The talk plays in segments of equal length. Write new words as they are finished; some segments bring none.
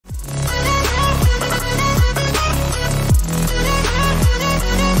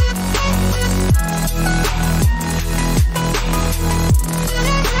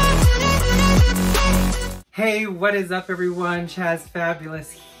Hey, what is up everyone?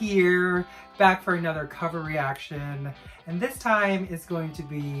 ChazFabulous here, back for another cover reaction. And this time is going to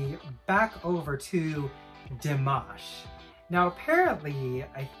be back over to Dimash. Now apparently,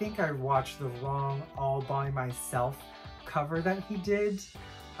 I think I watched the wrong All By Myself cover that he did.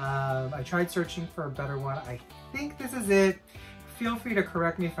 I tried searching for a better one. I think this is it. Feel free to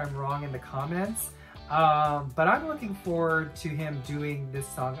correct me if I'm wrong in the comments. But I'm looking forward to him doing this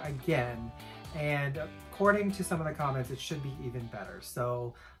song again. And according to some of the comments, it should be even better.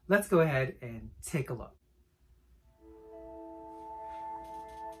 So let's go ahead and take a look.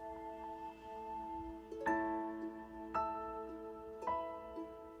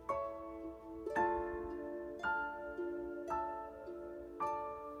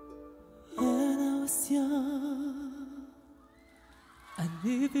 When I was young, I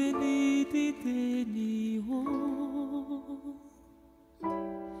never needed anyone,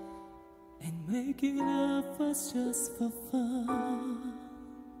 and making love was just for fun.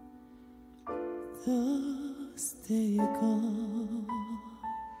 Those days gone.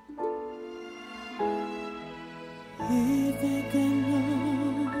 Even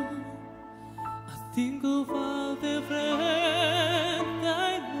alone, I think of all the friends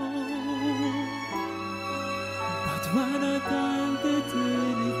I know. But when I dial the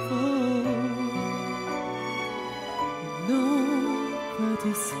telephone,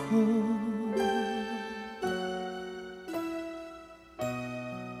 nobody's home.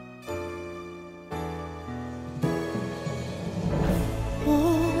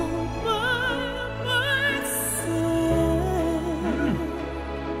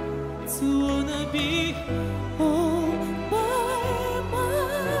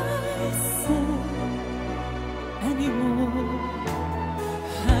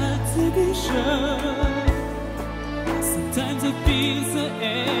 Sometimes I feel so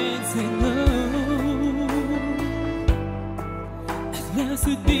empty, at last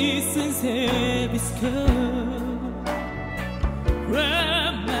the distance heavy skull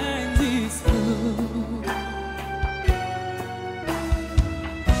reminds this home.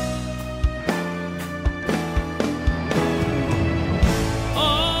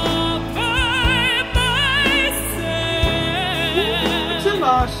 All by myself.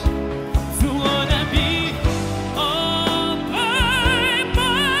 Dimash.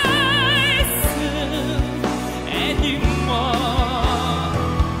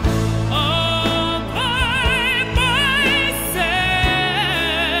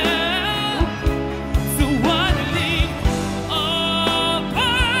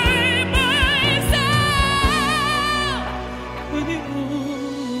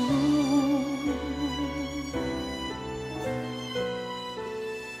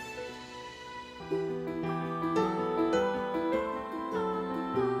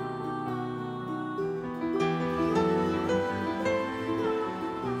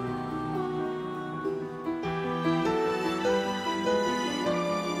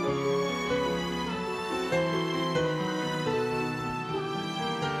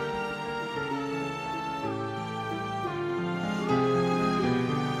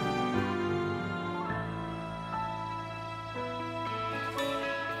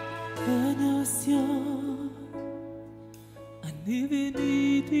 When I was young, I never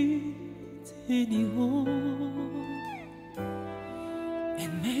needed anyone,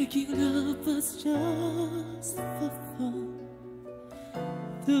 and making love was just for fun.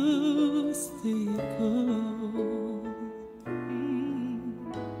 Those days gone.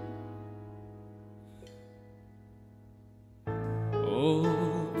 All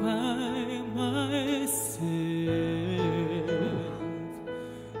by myself,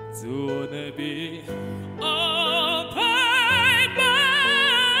 don't wanna be all by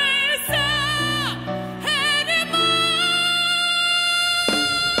myself anymore.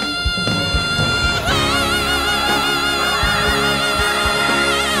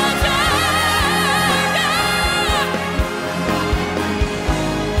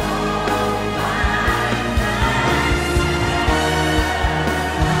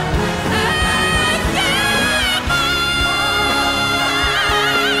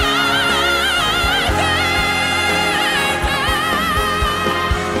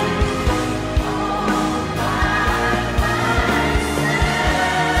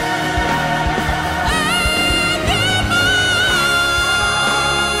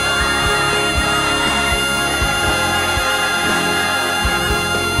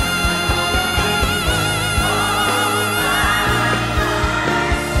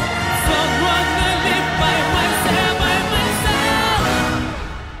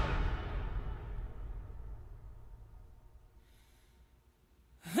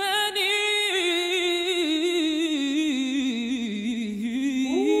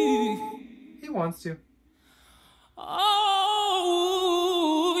 wants to. Oh,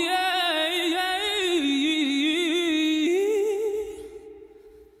 yeah, yeah.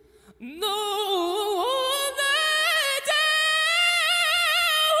 No, they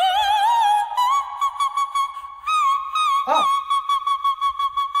Oh!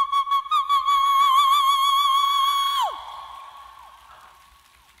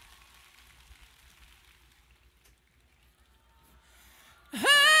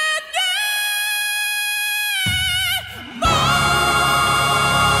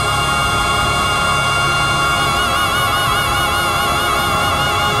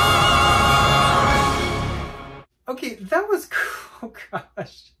 Okay, that was cool. Oh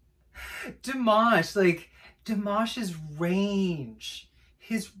gosh. Dimash, like, Dimash's range.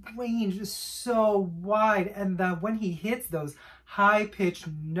 His range is so wide, and when he hits those high-pitched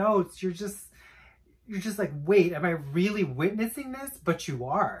notes, you're just like, wait, am I really witnessing this? But you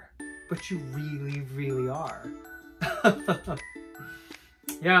are. But you really, really are.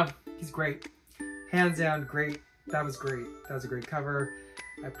 Yeah, he's great. Hands down, great. That was great. That was a great cover.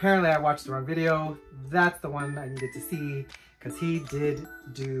 Apparently I watched the wrong video. That's the one I needed to see, because he did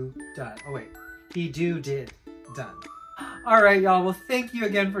do done. Oh wait, he did done. All right, y'all. Well, thank you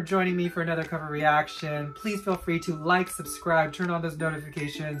again for joining me for another cover reaction. Please feel free to like, subscribe, turn on those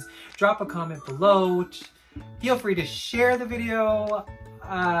notifications, drop a comment below. Feel free to share the video.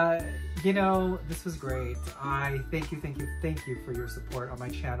 You know, this was great. I thank you for your support on my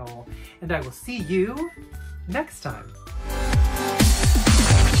channel, and I will see you next time.